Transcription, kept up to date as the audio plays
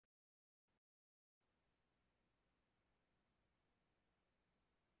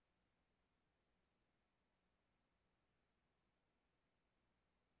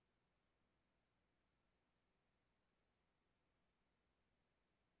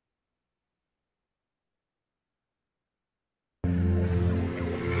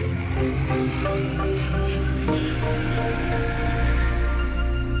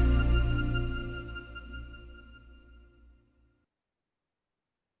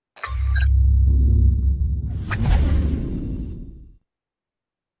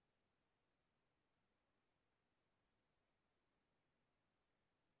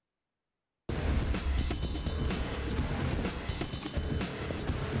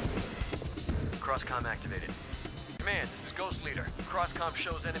Cross-comm activated. Command, this is Ghost Leader. Cross-comm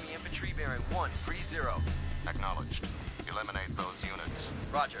shows enemy infantry bearing 130. Acknowledged. Eliminate those units.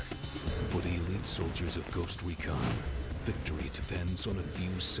 Roger. For the elite soldiers of Ghost Recon, victory depends on a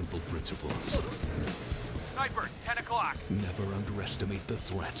few simple principles. Sniper, 10 o'clock. Never underestimate the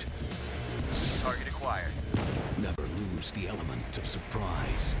threat. Target acquired. Never lose the element of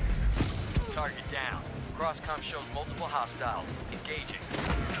surprise. Target down. Cross-comm shows multiple hostiles. Engaging.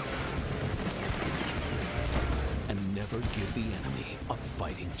 And never give the enemy a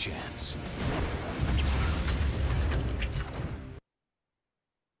fighting chance.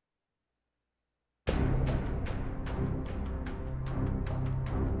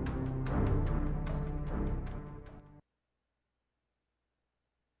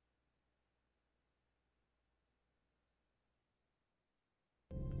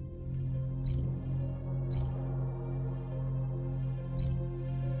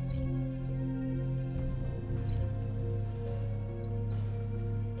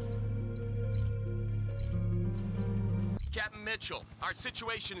 Captain Mitchell, our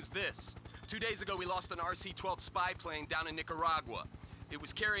situation is this. 2 days ago, we lost an RC-12 spy plane down in Nicaragua. It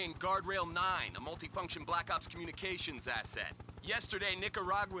was carrying Guardrail 9, a multifunction Black Ops communications asset. Yesterday,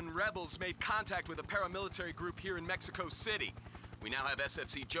 Nicaraguan rebels made contact with a paramilitary group here in Mexico City. We now have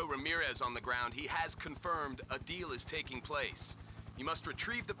SFC Joe Ramirez on the ground. He has confirmed a deal is taking place. You must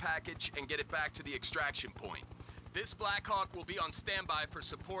retrieve the package and get it back to the extraction point. This Black Hawk will be on standby for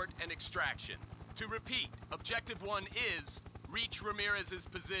support and extraction. To repeat, Objective 1 is reach Ramirez's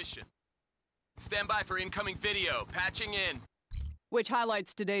position. Stand by for incoming video. Patching in. Which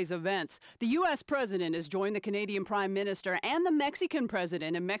highlights today's events. The U.S. President has joined the Canadian Prime Minister and the Mexican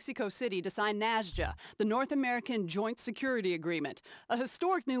President in Mexico City to sign NASJA, the North American Joint Security Agreement, a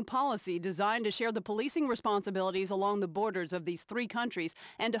historic new policy designed to share the policing responsibilities along the borders of these three countries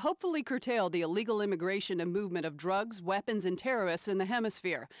and to hopefully curtail the illegal immigration and movement of drugs, weapons, and terrorists in the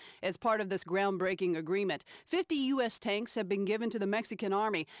hemisphere. As part of this groundbreaking agreement, 50 U.S. tanks have been given to the Mexican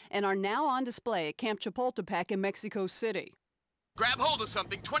Army and are now on display at Camp Chapultepec in Mexico City. Grab hold of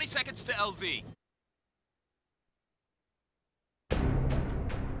something. 20 seconds to LZ.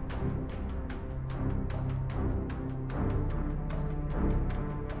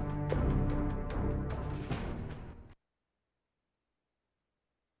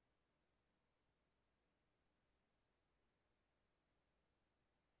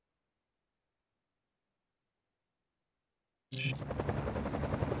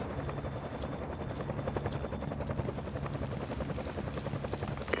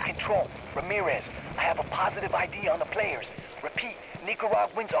 Control, Ramirez, I have a positive ID on the players. Repeat,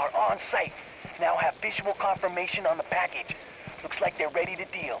 Nicaraguans are on site. Now have visual confirmation on the package. Looks like they're ready to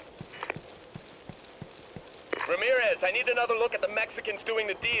deal. Ramirez, I need another look at the Mexicans doing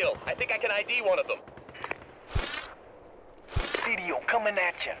the deal. I think I can ID one of them. Video coming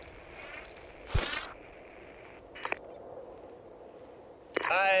at you.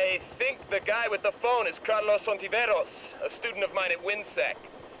 I think the guy with the phone is Carlos Ontiveros, a student of mine at WinSec.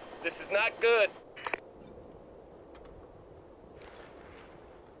 This is not good.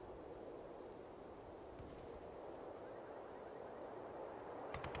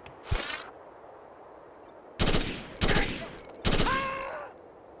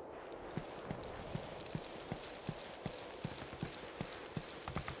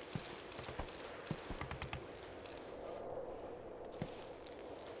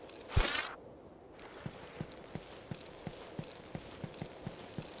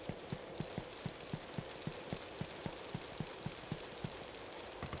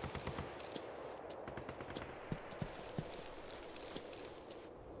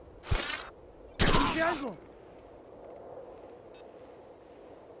 algo.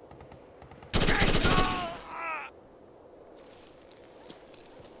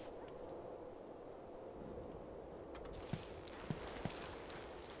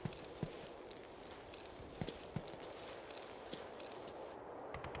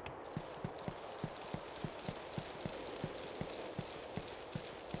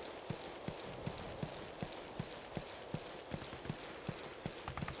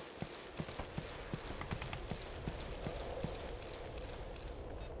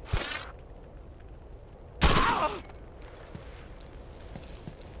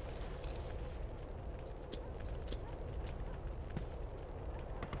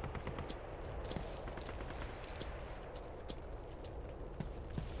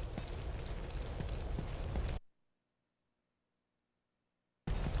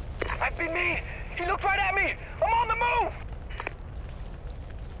 I've been made! He looked right at me! I'm on the move!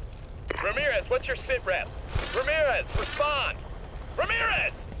 Ramirez, what's your sit rep? Ramirez, respond!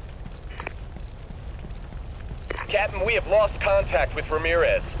 Ramirez! Captain, we have lost contact with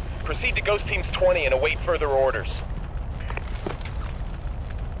Ramirez. Proceed to Ghost Teams 20 and await further orders.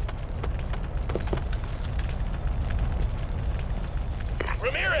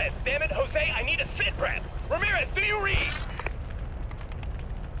 Ramirez! Damn it, Jose, I need a sit rep! Ramirez, do you read?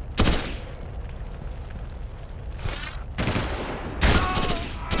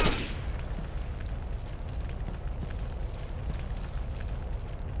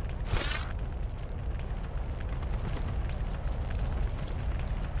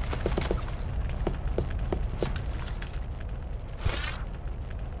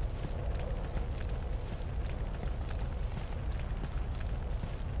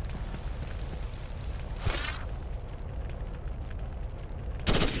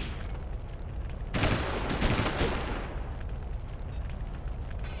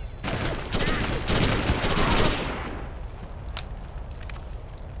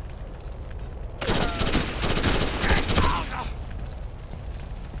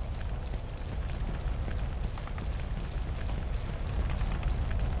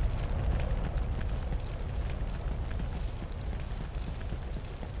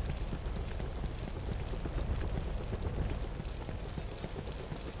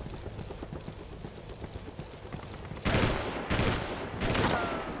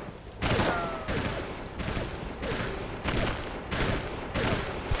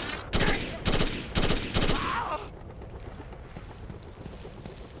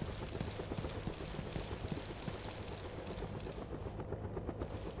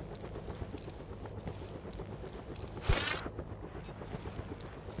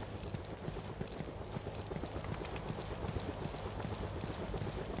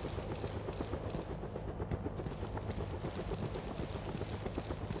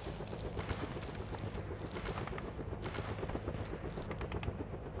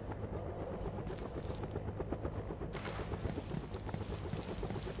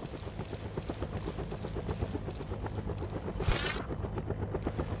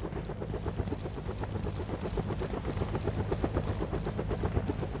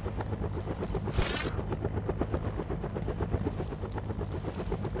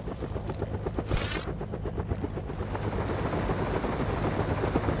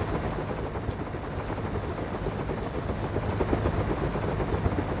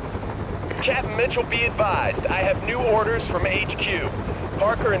 Captain Mitchell, be advised, I have new orders from HQ.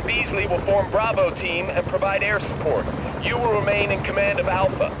 Parker and Beasley will form Bravo team and provide air support. You will remain in command of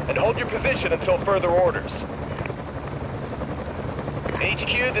Alpha, and hold your position until further orders.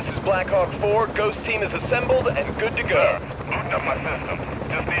 HQ, this is Blackhawk 4. Ghost team is assembled and good to go. Sir, booting up my system.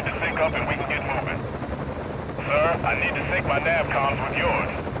 Just need to sync up and we can get moving. Sir, I need to sync my nav comms with yours.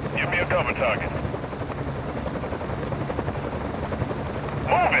 Give me a cover target.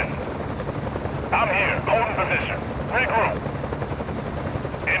 Moving! I'm here, holding position. Regroup.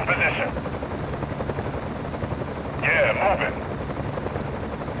 In position. Yeah, moving.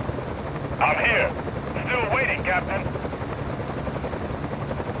 I'm here. Still waiting, Captain.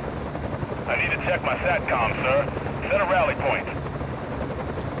 I need to check my SATCOM, sir. Set a rally point.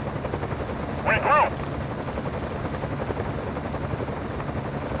 Regroup!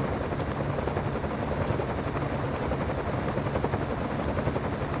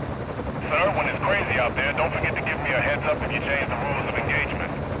 Sir, when it's crazy out there, don't forget to give me a heads up if you change the rules of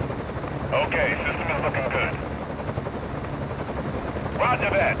engagement. Okay, system is looking good. Roger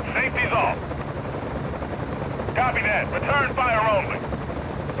that. Safety's off. Copy that. Return fire only.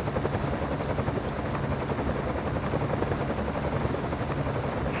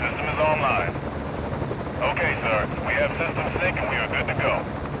 System is online. Okay, sir. We have system sync and we are good to go.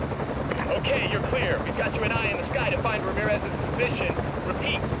 Okay, you're clear. We've got you an eye in the sky to find Ramirez's position.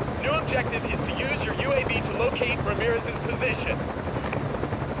 Repeat, new objective is to use your UAV to locate Ramirez's position.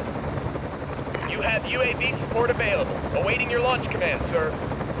 You have UAV support available. Awaiting your launch command, sir.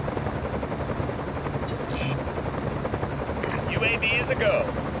 UAV is a go.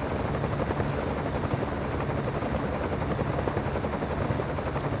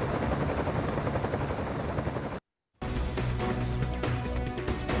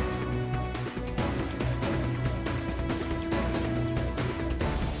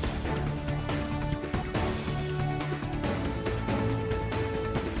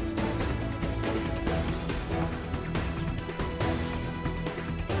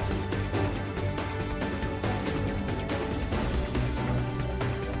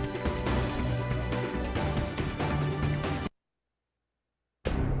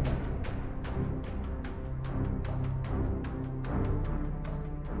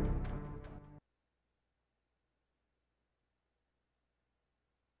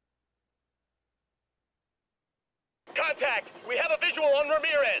 Contact! We have a visual on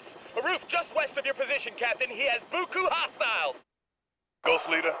Ramirez. A roof just west of your position, Captain. He has buku hostiles. Ghost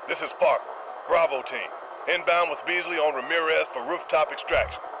Leader, this is Park. Bravo team. Inbound with Beasley on Ramirez for rooftop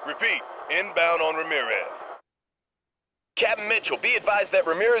extraction. Repeat, inbound on Ramirez. Captain Mitchell, be advised that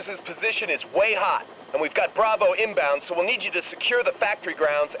Ramirez's position is way hot, and we've got Bravo inbound, so we'll need you to secure the factory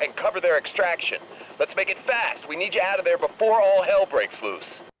grounds and cover their extraction. Let's make it fast. We need you out of there before all hell breaks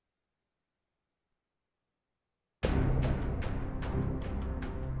loose.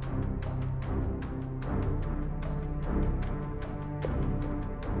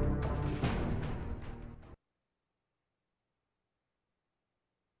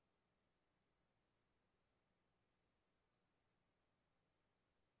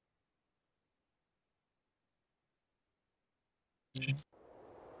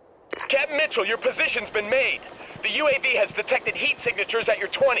 Captain Mitchell, your position's been made. The UAV has detected heat signatures at your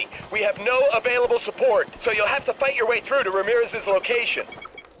 20. We have no available support, so you'll have to fight your way through to Ramirez's location.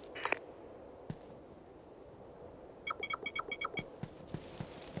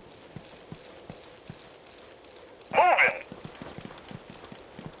 Moving!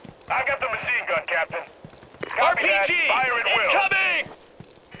 I got the machine gun, Captain. Copy that. RPG! Fire at will. Incoming!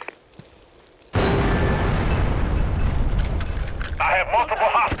 I have multiple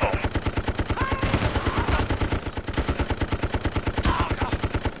hostiles.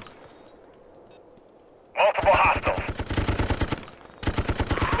 Multiple hostiles.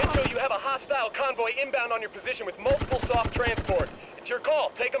 Mitchell, you have a hostile convoy inbound on your position with multiple soft transport. It's your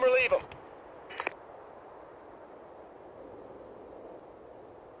call. Take them or leave them.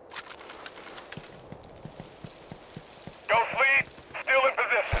 Ghost Lead, still in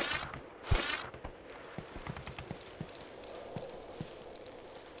position.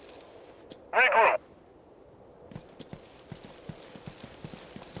 Regroup.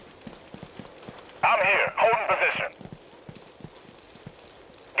 I'm here, holding position.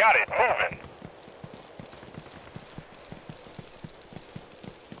 Got it, moving.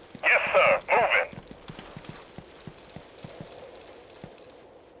 Yes, sir, moving.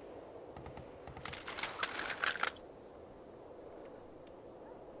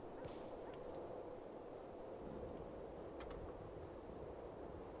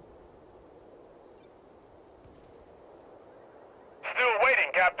 Still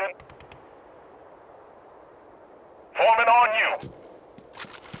waiting, Captain. Forming on you.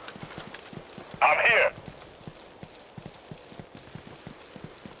 I'm here.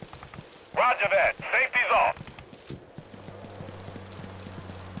 Roger that. Safety's off.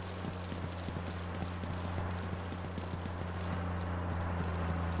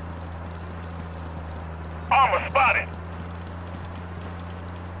 Armor spotted.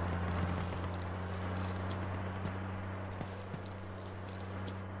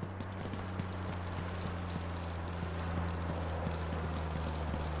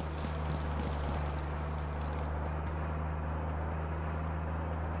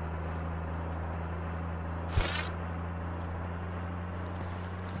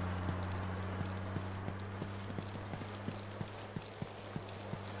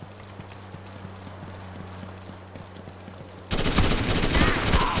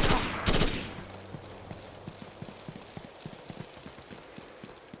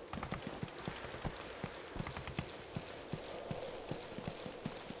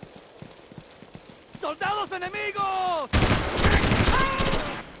 ¡Soldados enemigos!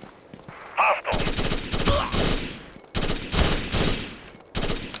 Hostile.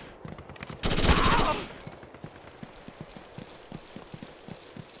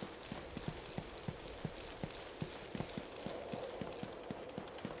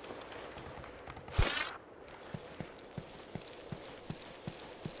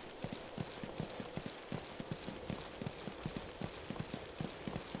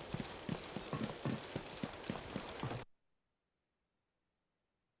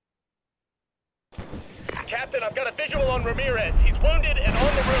 Captain, I've got a visual on Ramirez. He's wounded and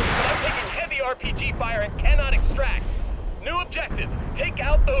on the roof, but I'm taking heavy RPG fire and cannot extract. New objective, take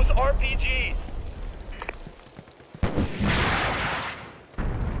out those RPGs.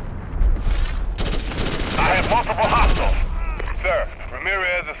 I have multiple hostiles. Sir,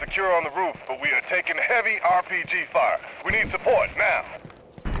 Ramirez is secure on the roof, but we are taking heavy RPG fire. We need support now.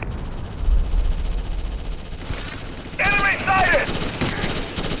 Enemy sighted!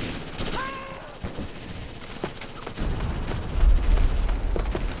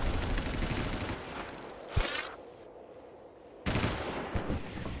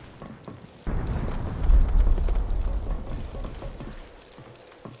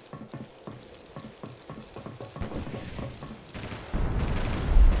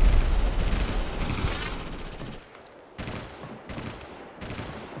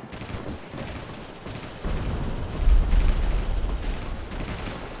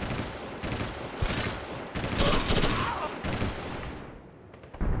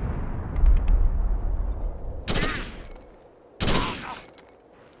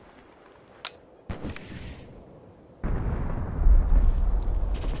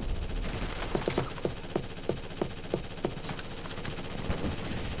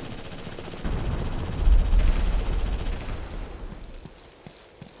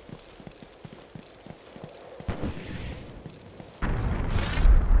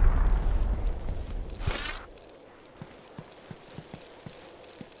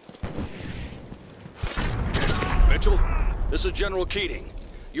 Mitchell, this is General Keating.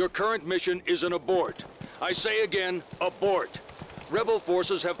 Your current mission is an abort. I say again, abort. Rebel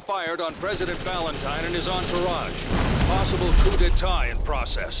forces have fired on President Valentine and his entourage. Possible coup d'etat in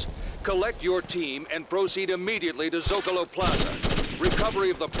process. Collect your team and proceed immediately to Zocalo Plaza. Recovery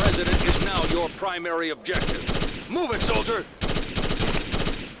of the President is now your primary objective. Move it, soldier!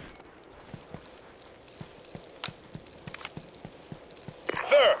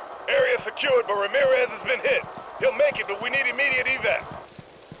 Sir, area secured, but Ramirez has been hit. He'll make it, but we need immediate evac.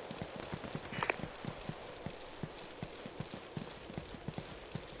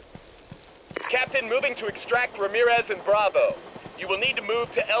 Captain, moving to extract Ramirez and Bravo. You will need to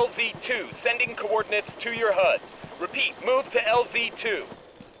move to LZ2, sending coordinates to your HUD. Repeat, move to LZ2.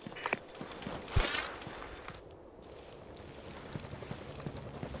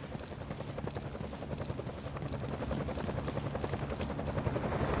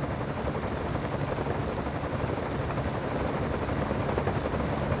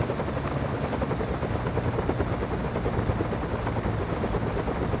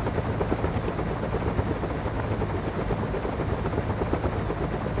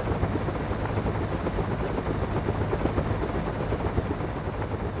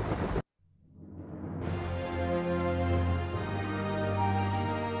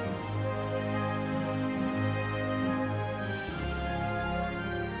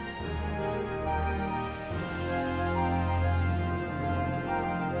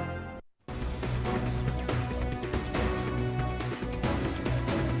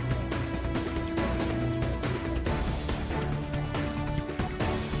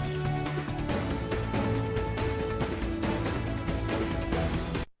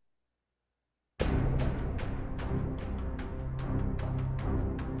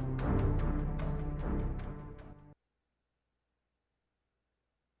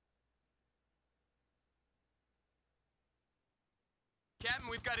 Captain,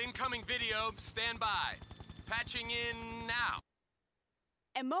 we've got incoming video. Stand by. Patching in now.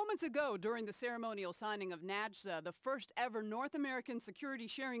 And moments ago, during the ceremonial signing of NAJSA, the first ever North American security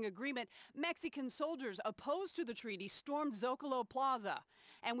sharing agreement, Mexican soldiers opposed to the treaty stormed Zocalo Plaza.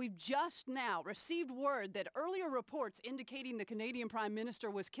 And we've just now received word that earlier reports indicating the Canadian Prime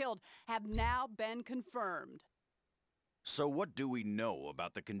Minister was killed have now been confirmed. So what do we know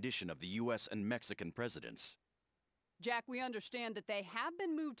about the condition of the U.S. and Mexican presidents? Jack, we understand that they have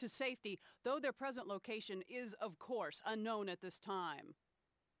been moved to safety, though their present location is, of course, unknown at this time.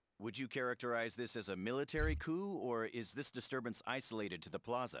 Would you characterize this as a military coup, or is this disturbance isolated to the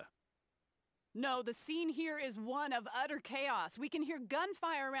plaza? No, the scene here is one of utter chaos. We can hear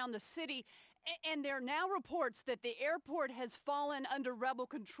gunfire around the city, and there are now reports that the airport has fallen under rebel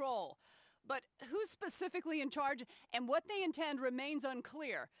control. But who's specifically in charge and what they intend remains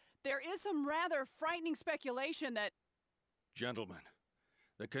unclear. There is some rather frightening speculation that... Gentlemen,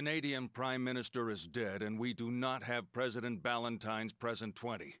 the Canadian Prime Minister is dead, and we do not have President Ballantyne's present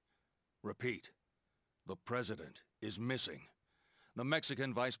 20. Repeat, the President is missing. The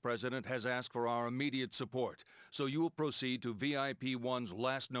Mexican Vice President has asked for our immediate support, so you will proceed to VIP-1's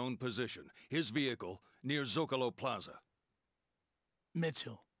last known position, his vehicle, near Zocalo Plaza.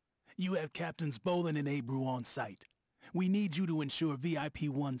 Mitchell, you have Captains Bolin and Abreu on site. We need you to ensure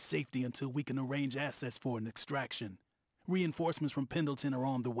VIP-1's safety until we can arrange access for an extraction. Reinforcements from Pendleton are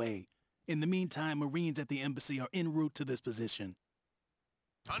on the way. In the meantime, Marines at the embassy are en route to this position.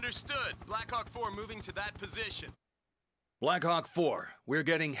 Understood. Blackhawk 4 moving to that position. Blackhawk 4, we're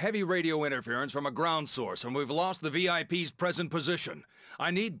getting heavy radio interference from a ground source, and we've lost the VIP's present position. I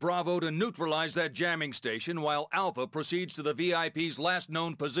need Bravo to neutralize that jamming station while Alpha proceeds to the VIP's last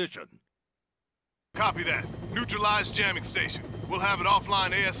known position. Copy that. Neutralize jamming station. We'll have it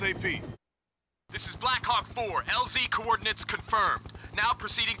offline ASAP. This is Blackhawk 4. LZ coordinates confirmed. Now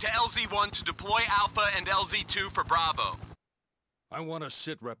proceeding to LZ1 to deploy Alpha and LZ2 for Bravo. I want a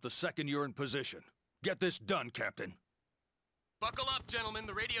sit-rep the second you're in position. Get this done, Captain. Buckle up, gentlemen.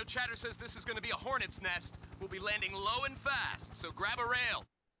 The radio chatter says this is going to be a hornet's nest. We'll be landing low and fast, so grab a rail.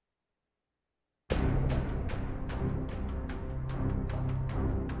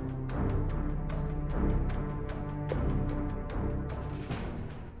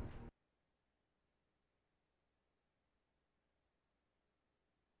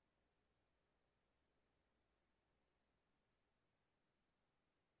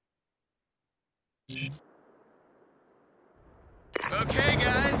 Okay,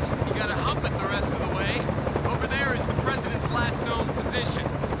 guys, you gotta hump it the rest of the way. Over there is the President's last known position.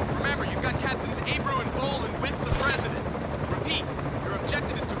 Remember, you've got Captains Abreu and Bolin with the President. Repeat, your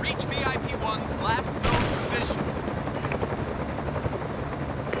objective is to reach VIP-1's last known position.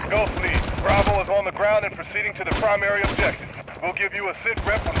 Ghost lead. Bravo is on the ground and proceeding to the primary objective. We'll give you a sit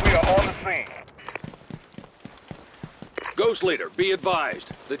rep when we are on the scene. Ghost Leader, be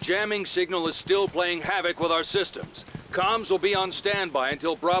advised. The jamming signal is still playing havoc with our systems. Comms will be on standby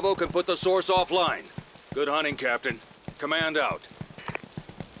until Bravo can put the source offline. Good hunting, Captain. Command out.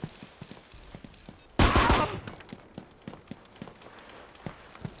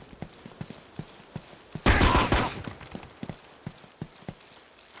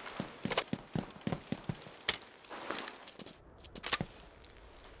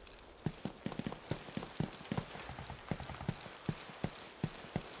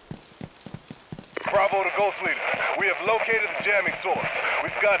 Bravo to Ghost Leader. We have located the jamming source.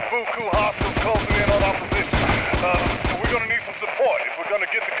 We've got buku hostiles closing in on our position. So we're gonna need some support if we're gonna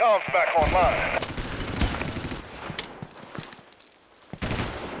get the comms back online.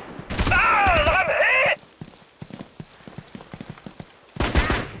 Ah, I'm hit!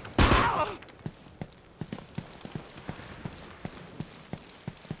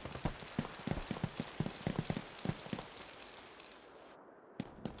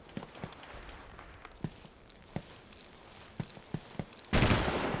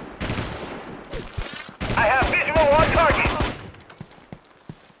 I have visual on target.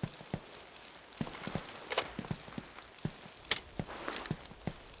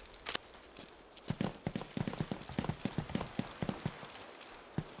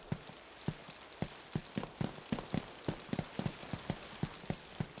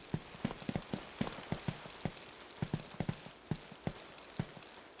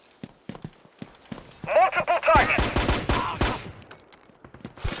 Multiple targets.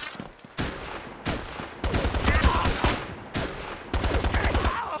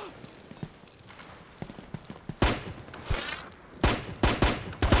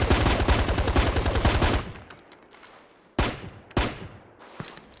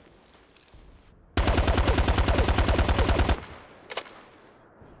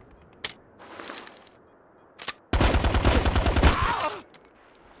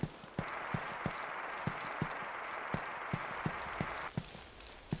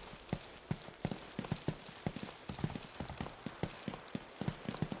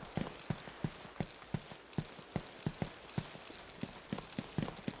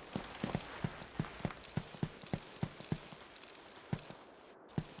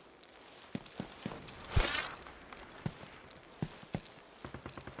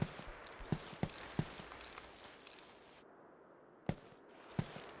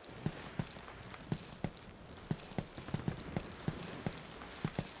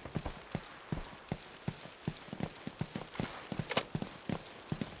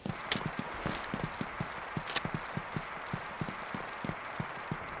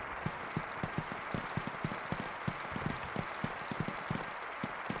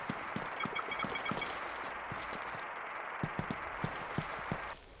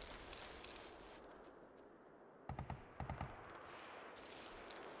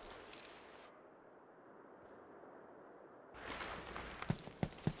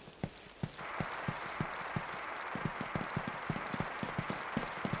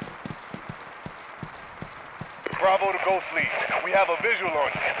 Bravo to Ghost Lead. We have a visual on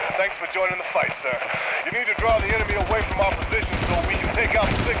you. Thanks for joining the fight, sir. You need to draw the enemy away from our position so we can take out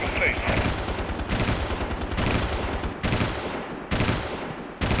the signal station.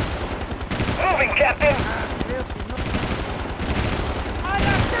 Moving, Captain.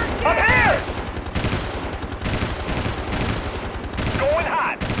 I'm here. Going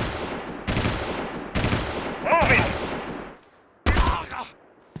hot. Moving.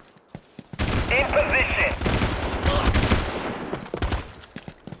 In position.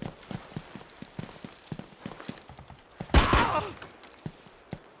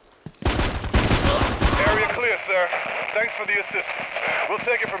 Area clear, sir. Thanks for the assistance. We'll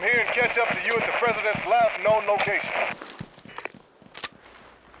take it from here and catch up to you at the President's last known location.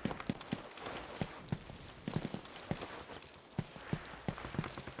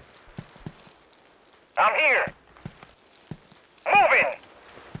 I'm here. Moving.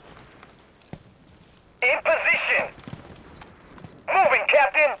 In position. Moving,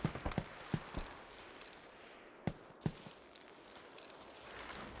 Captain.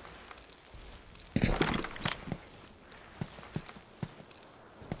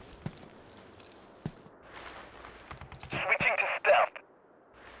 Switching to stealth.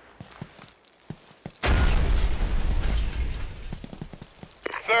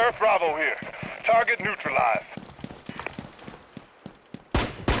 Sir, Bravo here. Target neutralized.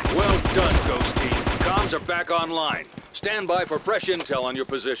 Well done, Ghost Team. Comms are back online. Stand by for fresh intel on your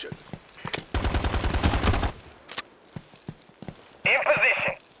position. In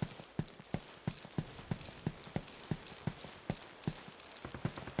position.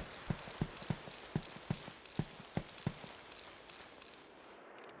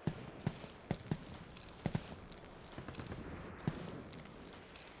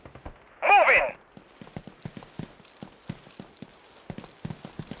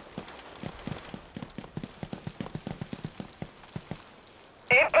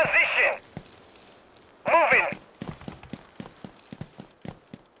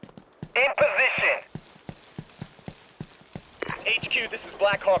 In position. HQ, this is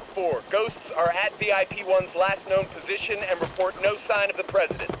Black Hawk 4. Ghosts are at VIP-1's last known position and report no sign of the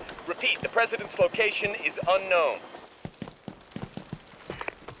President. Repeat, the President's location is unknown.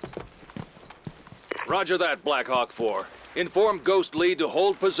 Roger that, Black Hawk 4. Inform Ghost Lead to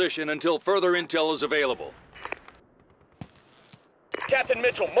hold position until further intel is available. Captain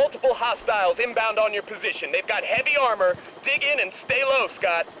Mitchell, multiple hostiles inbound on your position. They've got heavy armor. Dig in and stay low,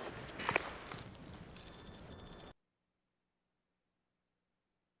 Scott.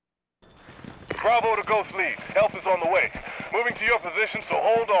 Bravo to Ghost Lead. Help is on the way. Moving to your position, so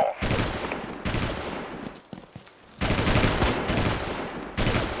hold on.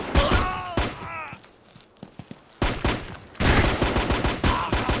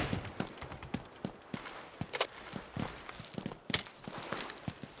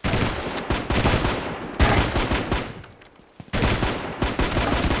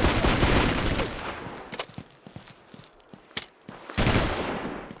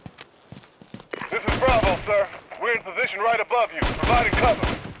 This is Bravo, sir. We're in position right above you, providing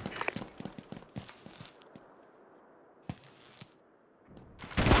cover.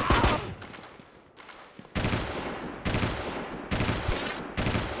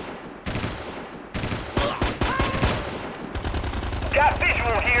 Got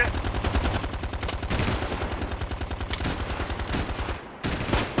visual here.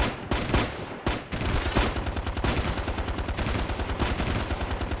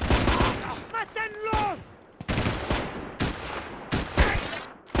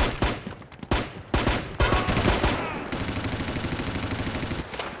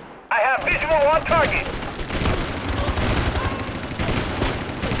 I have visual on target.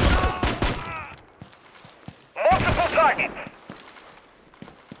 Multiple targets.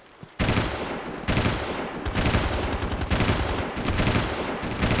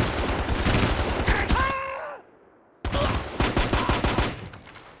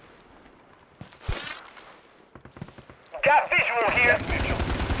 Got visual here. Yes, Mitchell.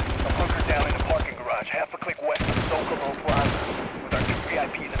 I'm hunkered down in the parking garage, half a click west of Zocalo Plaza, with our 2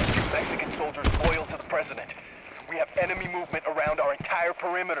 VIPs and 2 Mexican soldiers loyal to the President. We have enemy movement around our entire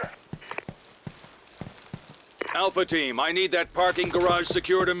perimeter. Alpha Team, I need that parking garage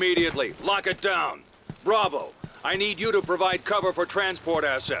secured immediately. Lock it down. Bravo, I need you to provide cover for transport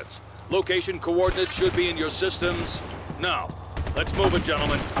assets. Location coordinates should be in your systems. Now, let's move it,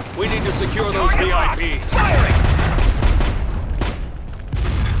 gentlemen. We need to secure those VIPs. Firing!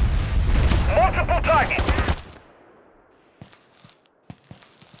 Multiple targets.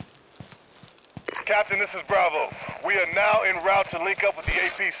 Captain, this is Bravo. We are now en route to link up with the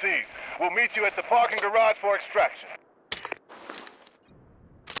APCs. We'll meet you at the parking garage for extraction.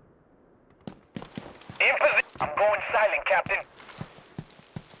 In position. I'm going silent, Captain.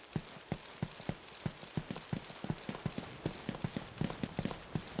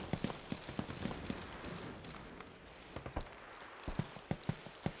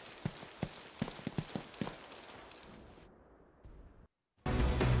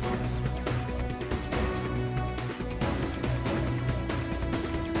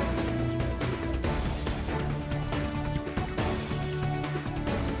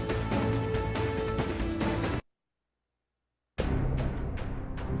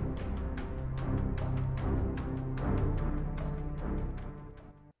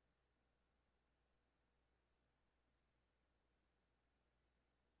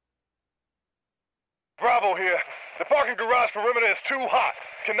 Bravo here. The parking garage perimeter is too hot.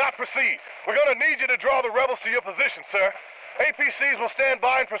 Cannot proceed. We're gonna need you to draw the rebels to your position, sir. APCs will stand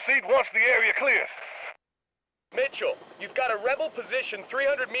by and proceed once the area clears. Mitchell, you've got a rebel position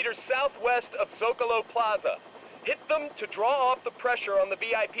 300 meters southwest of Zocalo Plaza. Hit them to draw off the pressure on the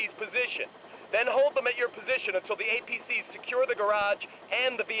VIP's position. Then hold them at your position until the APCs secure the garage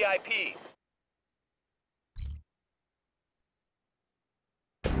and the VIPs.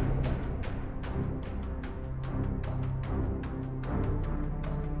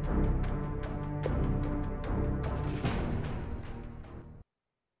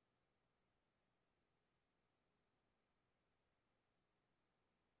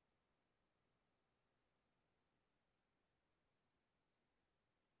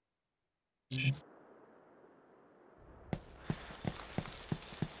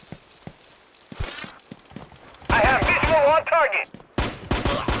 I have visual on target.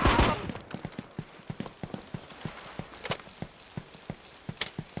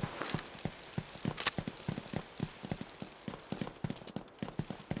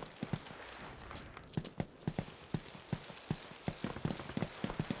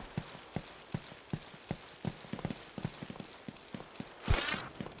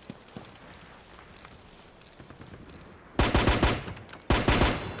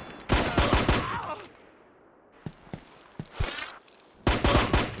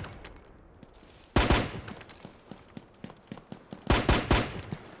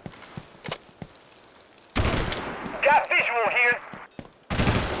 Got visual here.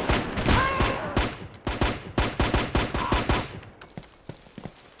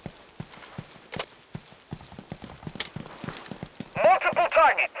 Multiple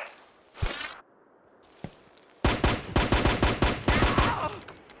targets.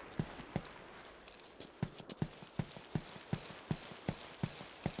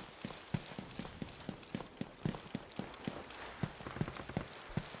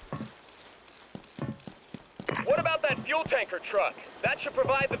 What about that fuel tanker truck? That should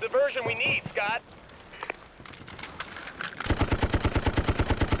provide the diversion we need, Scott.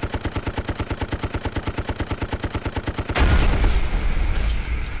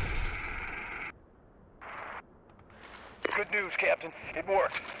 Good news, Captain. It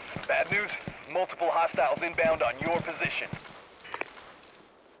worked. Bad news, multiple hostiles inbound on your position.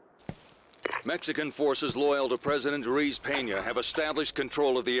 Mexican forces loyal to President Ruiz-Peña have established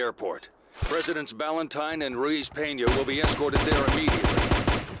control of the airport. Presidents Ballantyne and Ruiz-Peña will be escorted there immediately.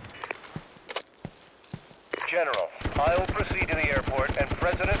 General, I'll proceed to the airport, and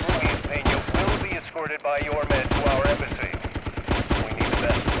President Ruiz-Peña will be escorted by your men to our embassy. We need the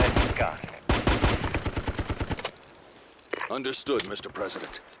best men you've got. Understood, Mr.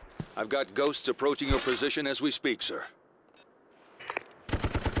 President. I've got ghosts approaching your position as we speak, sir.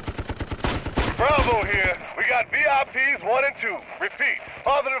 Bravo here. We got VIPs 1 and 2. Repeat,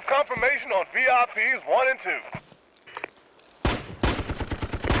 positive confirmation on VIPs 1 and 2.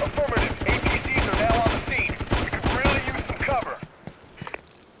 Affirmative. APCs are now on the scene. We could really use some cover.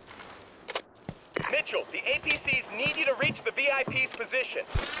 Mitchell, the APCs need you to reach the VIP's position.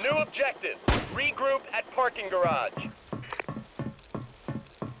 New objective, regroup at parking garage.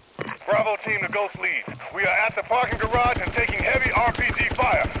 Bravo team to Ghost lead. We are at the parking garage and taking heavy RPG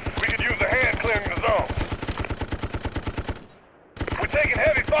fire. We could use a hand clearing the zone. We're taking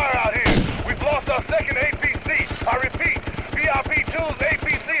heavy fire out here. We've lost our second APC. I repeat, VIP 2's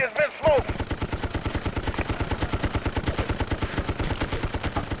APC has been smoked.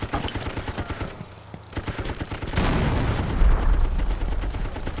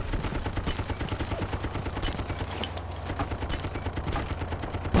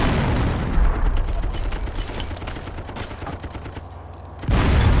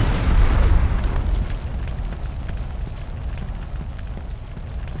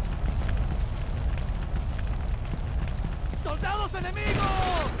 ¡Soldados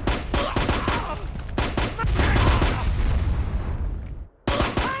enemigos!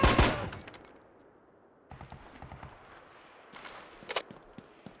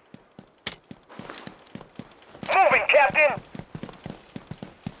 Moving, Captain!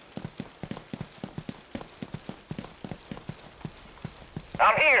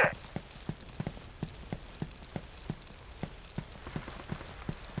 I'm here!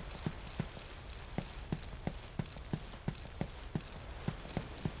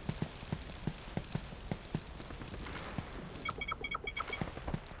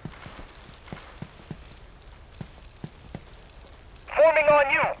 Forming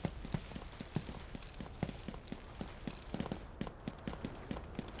on you!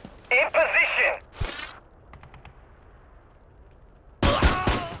 In position!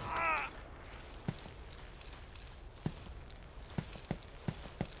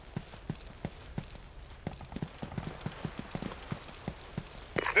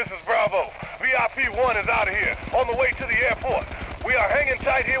 This is Bravo. VIP 1 is out of here, on the way to the airport. We are hanging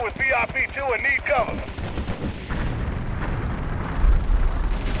tight here with VIP 2 and need cover.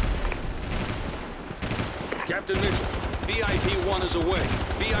 Captain Mitchell, VIP 1 is away.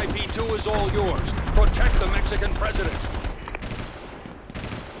 VIP 2 is all yours. Protect the Mexican president.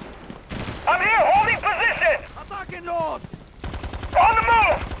 I'm here, holding position! ¡Atáquenlos! On the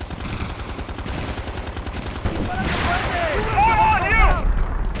move! Form on you!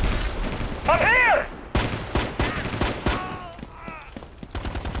 I'm here!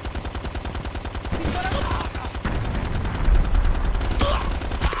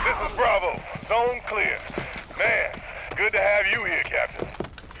 This is Bravo. Zone clear. Man, good to have you here, Captain.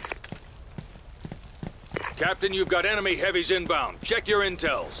 Captain, you've got enemy heavies inbound. Check your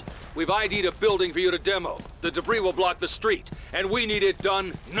intels. We've ID'd a building for you to demo. The debris will block the street, and we need it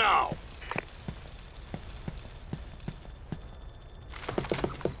done now.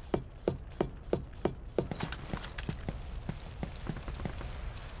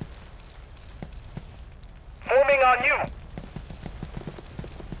 Forming on you!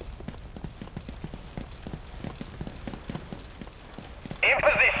 In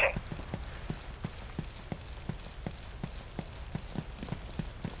position!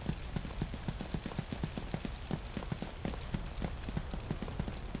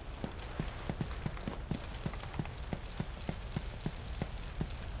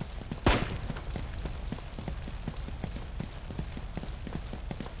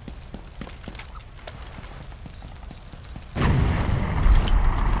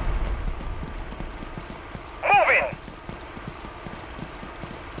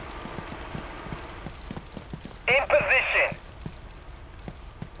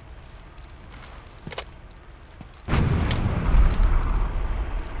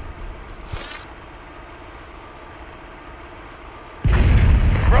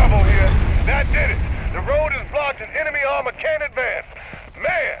 Attention, enemy armor can advance.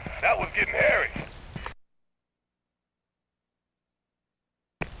 Man, that was getting hairy.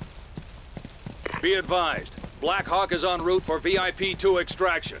 Be advised, Black Hawk is en route for VIP-2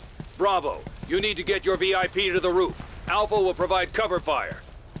 extraction. Bravo, you need to get your VIP to the roof. Alpha will provide cover fire.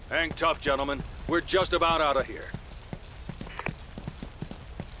 Hang tough, gentlemen. We're just about out of here.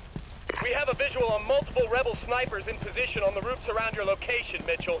 We have a visual on multiple rebel snipers in position on the roofs around your location,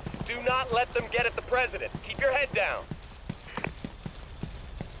 Mitchell. Do not let them get at the President. Keep your head down.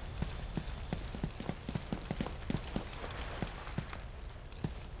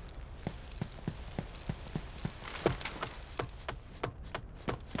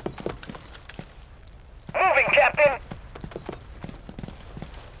 Moving, Captain!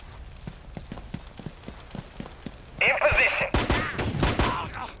 In position.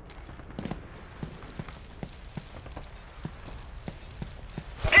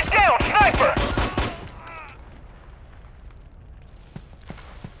 Get down, sniper!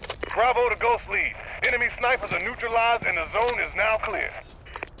 Bravo to Ghost Lead. Enemy snipers are neutralized and the zone is now clear.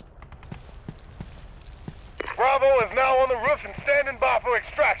 Bravo is now on the roof and standing by for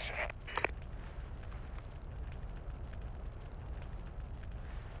extraction.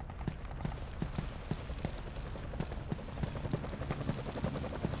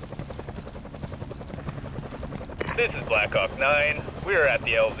 This is Black Hawk 9. We're at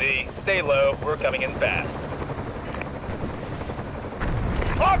the LZ. Stay low. We're coming in fast.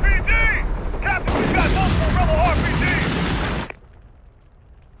 RPG! Captain, we've got multiple rebel RPGs!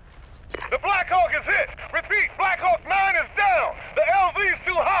 The Black Hawk is hit! Repeat, Black Hawk 9 is down! The LZ's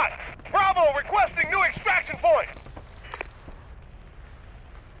too hot! Bravo requesting new extraction point!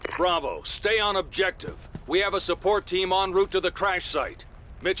 Bravo, stay on objective. We have a support team en route to the crash site.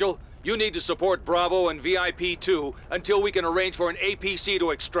 Mitchell, you need to support Bravo and VIP-2 until we can arrange for an APC to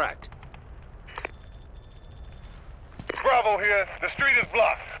extract. Bravo here. The street is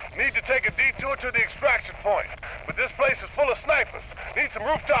blocked. Need to take a detour to the extraction point. But this place is full of snipers. Need some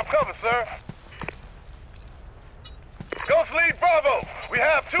rooftop cover, sir. Ghost Lead Bravo. We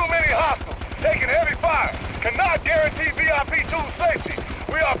have too many hostiles. Taking heavy fire. Cannot guarantee VIP-2's safety.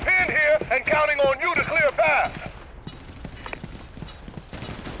 We are pinned here and counting on you to clear path.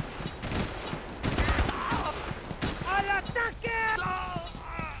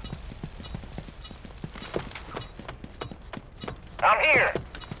 I'm here.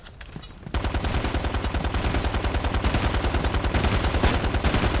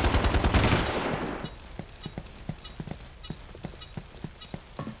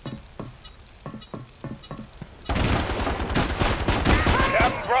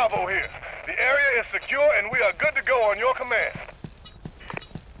 Captain Bravo here. The area is secure and we are good to go on your command.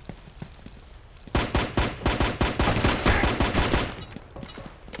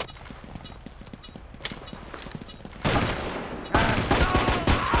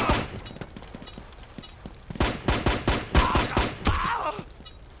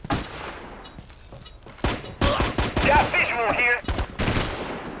 Got visual here.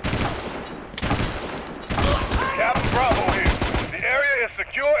 Captain Bravo here. The area is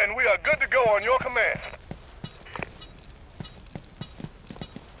secure and we are good to go on your command.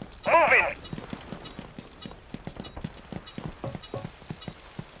 Moving.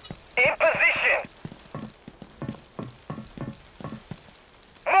 In position.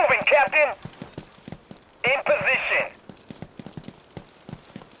 Moving, Captain. In position.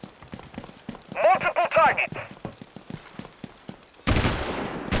 Multiple targets.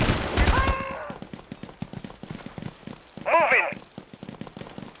 Moving.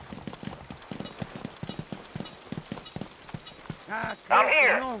 I'm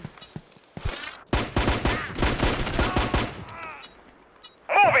here.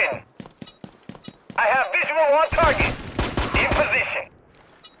 Moving. I have visual on target. In position.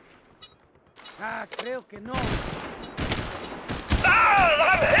 Creo que no.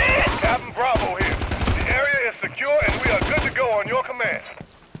 Ah, I'm hit! Captain Bravo here. The area is secure and we are good to go on your command.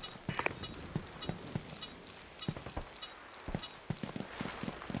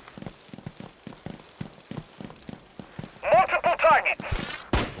 Multiple targets.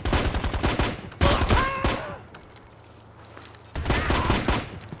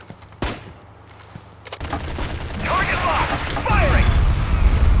 Target locked. Firing.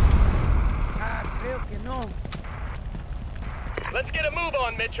 Creo que no. Let's get a move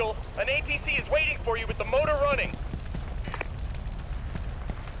on, Mitchell. An APC is waiting for you with the motor running.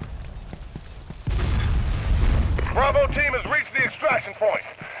 Bravo team has reached the extraction point.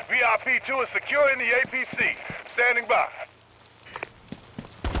 VIP-2 is secure in the APC. Standing by.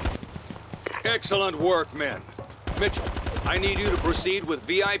 Excellent work, men. Mitchell, I need you to proceed with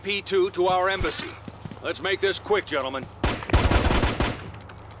VIP-2 to our embassy. Let's make this quick, gentlemen.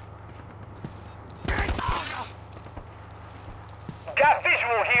 Got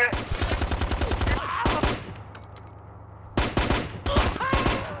visual here.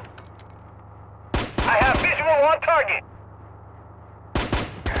 I have visual on target.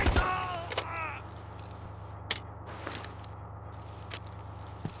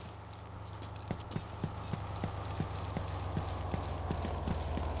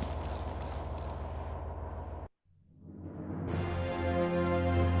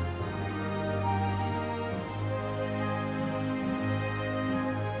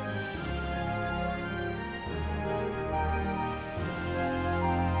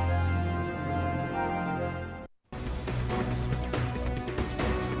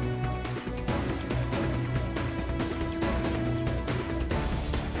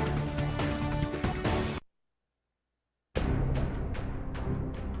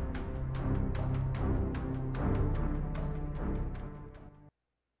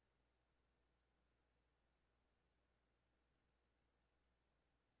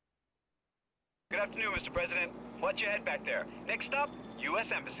 Good afternoon, Mr. President. Watch your head back there. Next stop, U.S.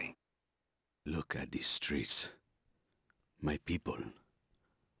 Embassy. Look at these streets. My people.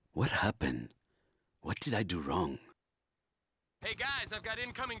 What happened? What did I do wrong? Hey guys, I've got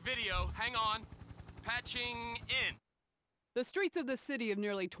incoming video. Hang on. Patching in. The streets of the city of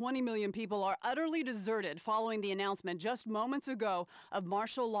nearly 20 million people are utterly deserted following the announcement just moments ago of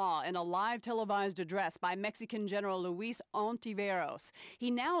martial law in a live televised address by Mexican General Luis Ontiveros.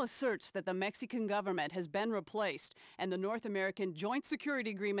 He now asserts that the Mexican government has been replaced and the North American Joint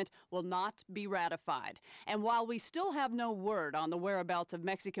Security Agreement will not be ratified. And while we still have no word on the whereabouts of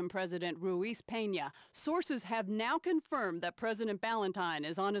Mexican President Ruiz-Peña, sources have now confirmed that President Ballantyne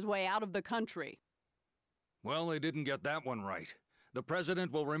is on his way out of the country. Well, they didn't get that one right. The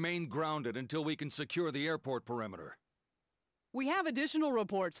president will remain grounded until we can secure the airport perimeter. We have additional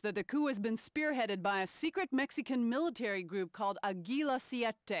reports that the coup has been spearheaded by a secret Mexican military group called Águila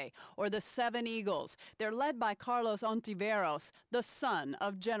Siete, or the Seven Eagles. They're led by Carlos Ontiveros, the son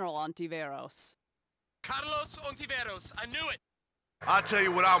of General Ontiveros. Carlos Ontiveros, I knew it! I'll tell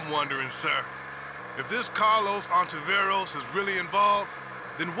you what I'm wondering, sir. If this Carlos Ontiveros is really involved,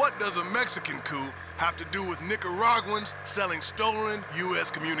 then what does a Mexican coup have to do with Nicaraguans selling stolen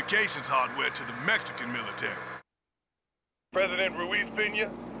U.S. communications hardware to the Mexican military? President Ruiz-Peña,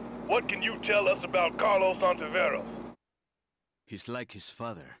 what can you tell us about Carlos Ontiveros? He's like his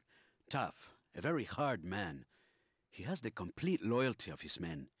father. Tough, a very hard man. He has the complete loyalty of his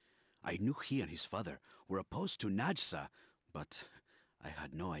men. I knew he and his father were opposed to Najsa, but I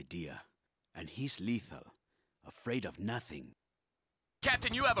had no idea. And he's lethal, afraid of nothing.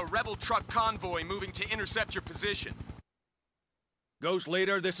 Captain, you have a rebel truck convoy moving to intercept your position. Ghost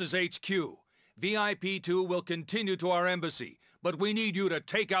Leader, this is HQ. VIP-2 will continue to our embassy, but we need you to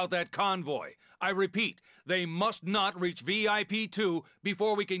take out that convoy. I repeat, they must not reach VIP-2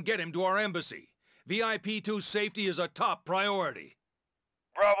 before we can get him to our embassy. VIP-2's safety is a top priority.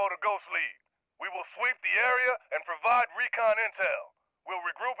 Bravo to Ghost Lead. We will sweep the area and provide recon intel. We'll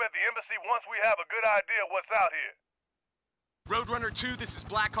regroup at the embassy once we have a good idea what's out here. Roadrunner 2, this is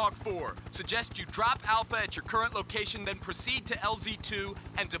Blackhawk 4. Suggest you drop Alpha at your current location, then proceed to LZ2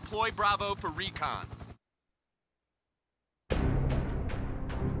 and deploy Bravo for recon.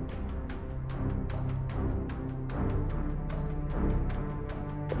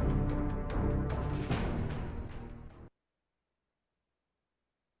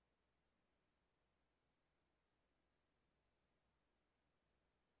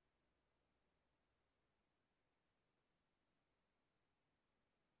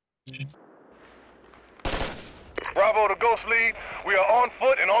 Bravo to Ghost Lead. We are on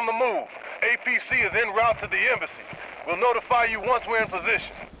foot and on the move. APC is en route to the embassy. We'll notify you once we're in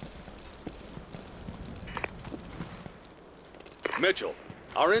position. Mitchell,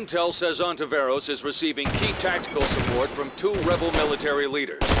 our intel says Ontiveros is receiving key tactical support from 2 rebel military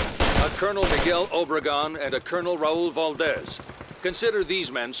leaders, a Colonel Miguel Obregon and a Colonel Raul Valdez. Consider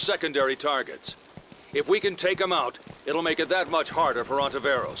these men secondary targets. If we can take them out, it'll make it that much harder for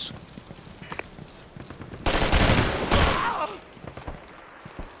Ontiveros.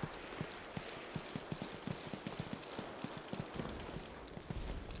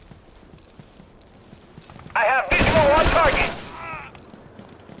 I have visual on target.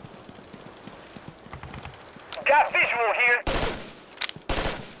 Got visual here.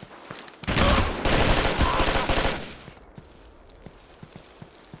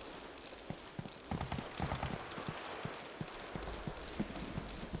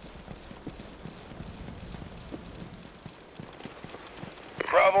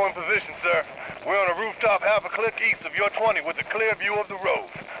 Bravo in position, sir. We're on a rooftop half a click east of your 20 with a clear view of the road.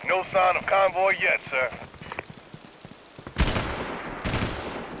 No sign of convoy yet, sir.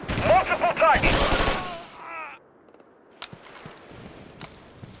 Multiple targets!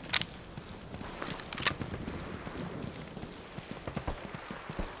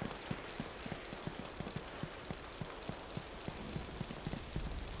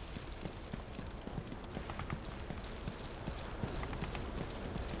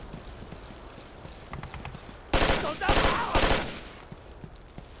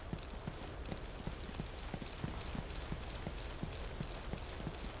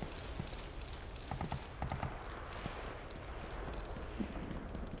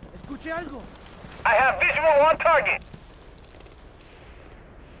 Escuché algo. I have visual on target.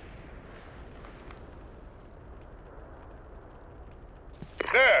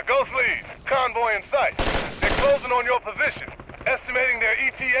 There, Ghost Lead. Convoy in sight. They're closing on your position. Estimating their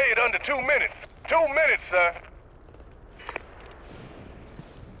ETA at under 2 minutes. 2 minutes, sir.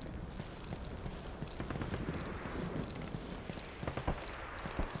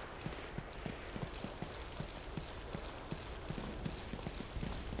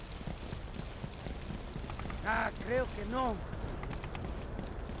 Ah, creo que no.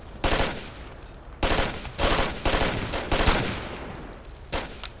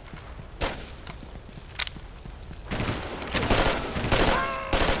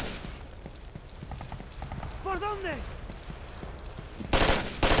 ¿Por dónde?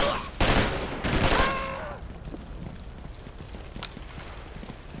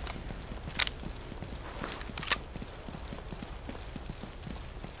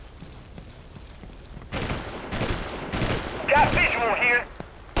 Got visual here.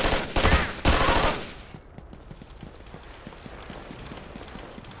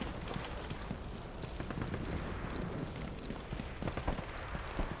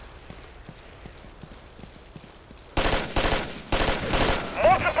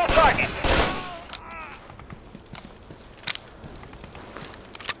 Multiple targets.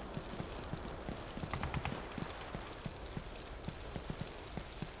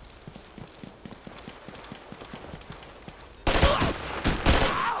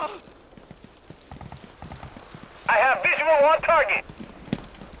 I have visual on target.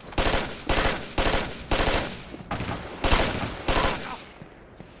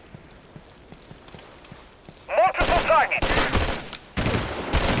 Multiple targets.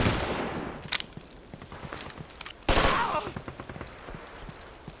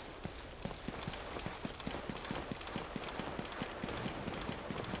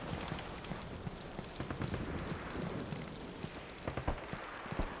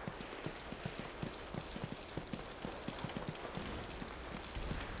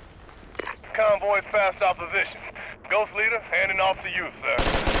 Convoy's past our position. Ghost Leader, handing off to you, sir.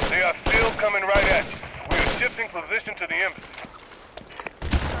 They are still coming right at you. We are shifting position to the embassy.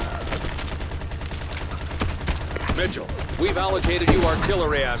 Mitchell, we've allocated you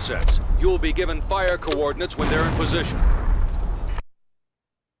artillery assets. You will be given fire coordinates when they're in position.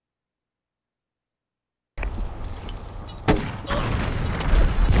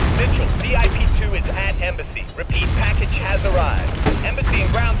 Mitchell, VIP-2 is at Embassy. Repeat, package has arrived. Embassy and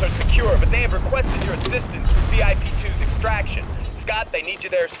grounds are secure, but they have requested your assistance with VIP-2's extraction. Scott, they need you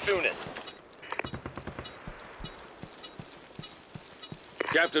there soonest.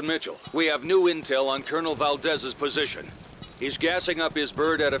 Captain Mitchell, we have new intel on Colonel Valdez's position. He's gassing up his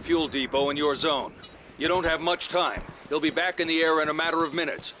bird at a fuel depot in your zone. You don't have much time. He'll be back in the air in a matter of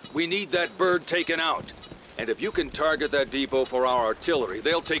minutes. We need that bird taken out. And if you can target that depot for our artillery,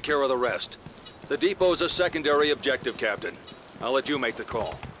 they'll take care of the rest. The depot's a secondary objective, Captain. I'll let you make the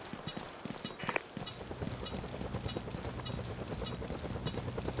call.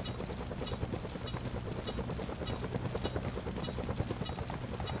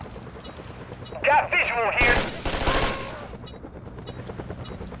 Got visual here.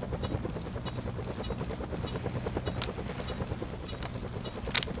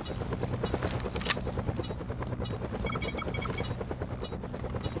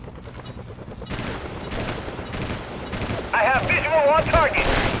 I have visual on target.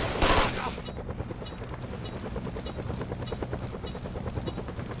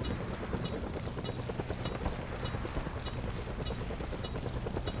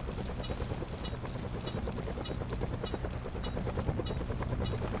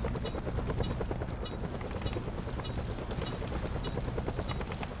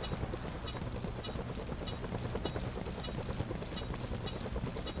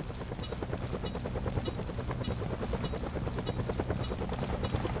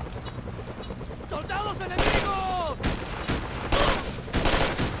 ¡Soldados enemigos!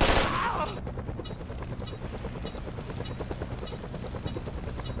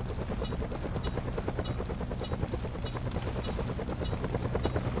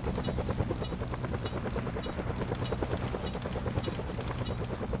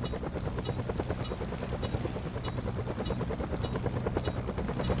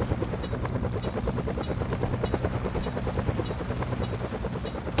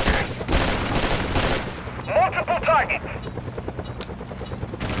 target.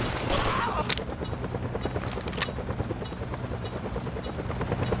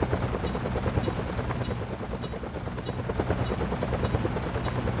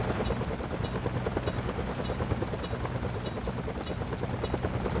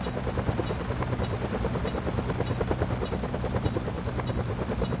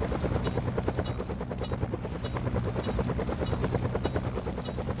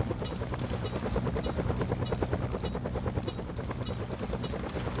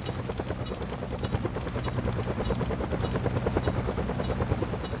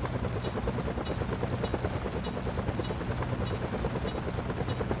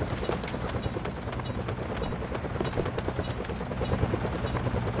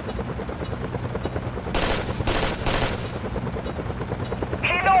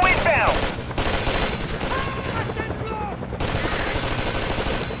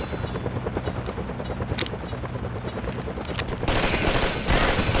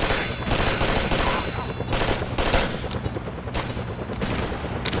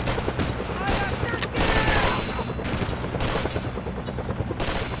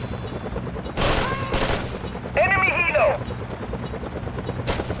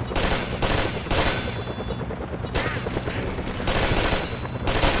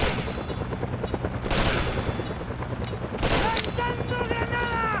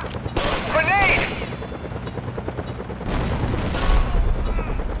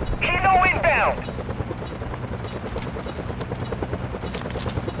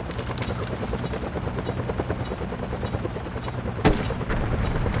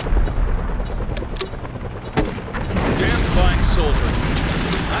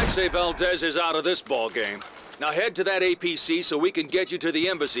 I'd say Valdez is out of this ballgame. Now head to that APC so we can get you to the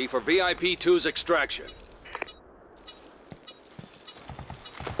embassy for VIP 2's extraction.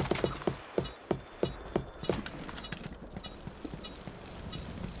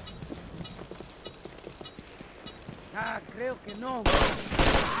 Ah, creo que no.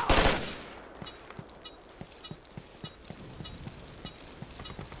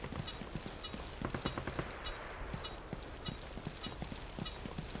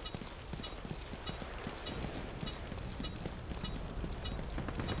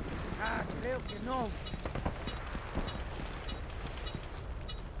 Ah, creo que no.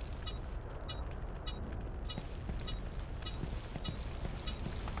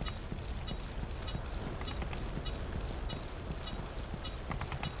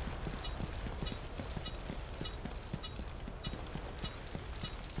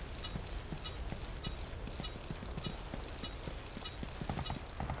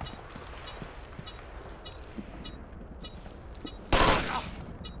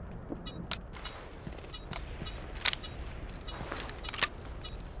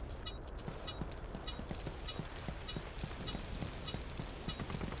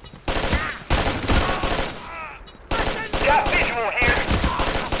 Got visual here.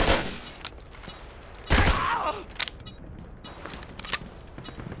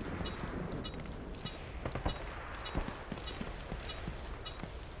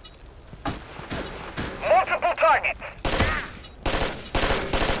 Multiple targets.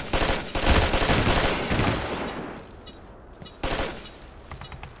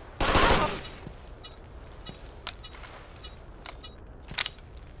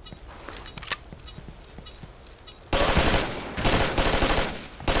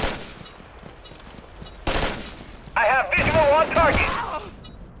 I have visual on target.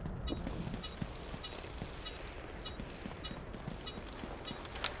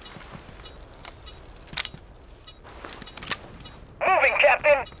 Moving,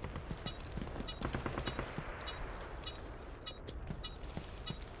 Captain.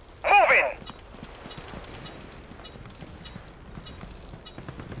 Moving.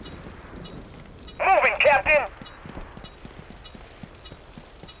 Moving, Captain.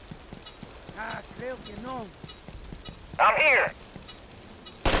 Ah, creo que no. I'm here.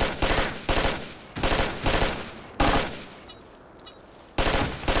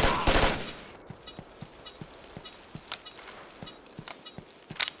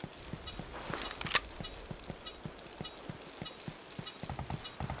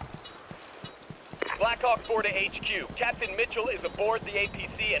 Blackhawk 4 to HQ. Captain Mitchell is aboard the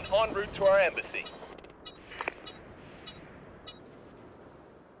APC and en route to our embassy.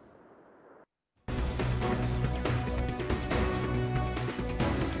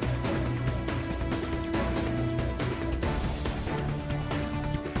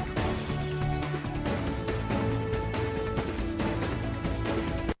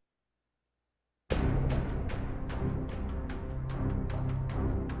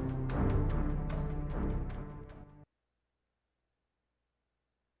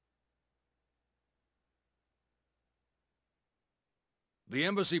 The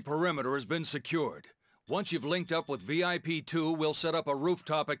embassy perimeter has been secured. Once you've linked up with VIP-2, we'll set up a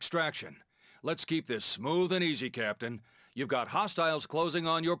rooftop extraction. Let's keep this smooth and easy, Captain. You've got hostiles closing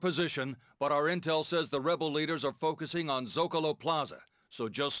on your position, but our intel says the rebel leaders are focusing on Zocalo Plaza, so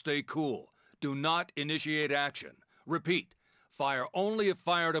just stay cool. Do not initiate action. Repeat, fire only if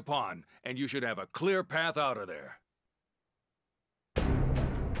fired upon, and you should have a clear path out of there.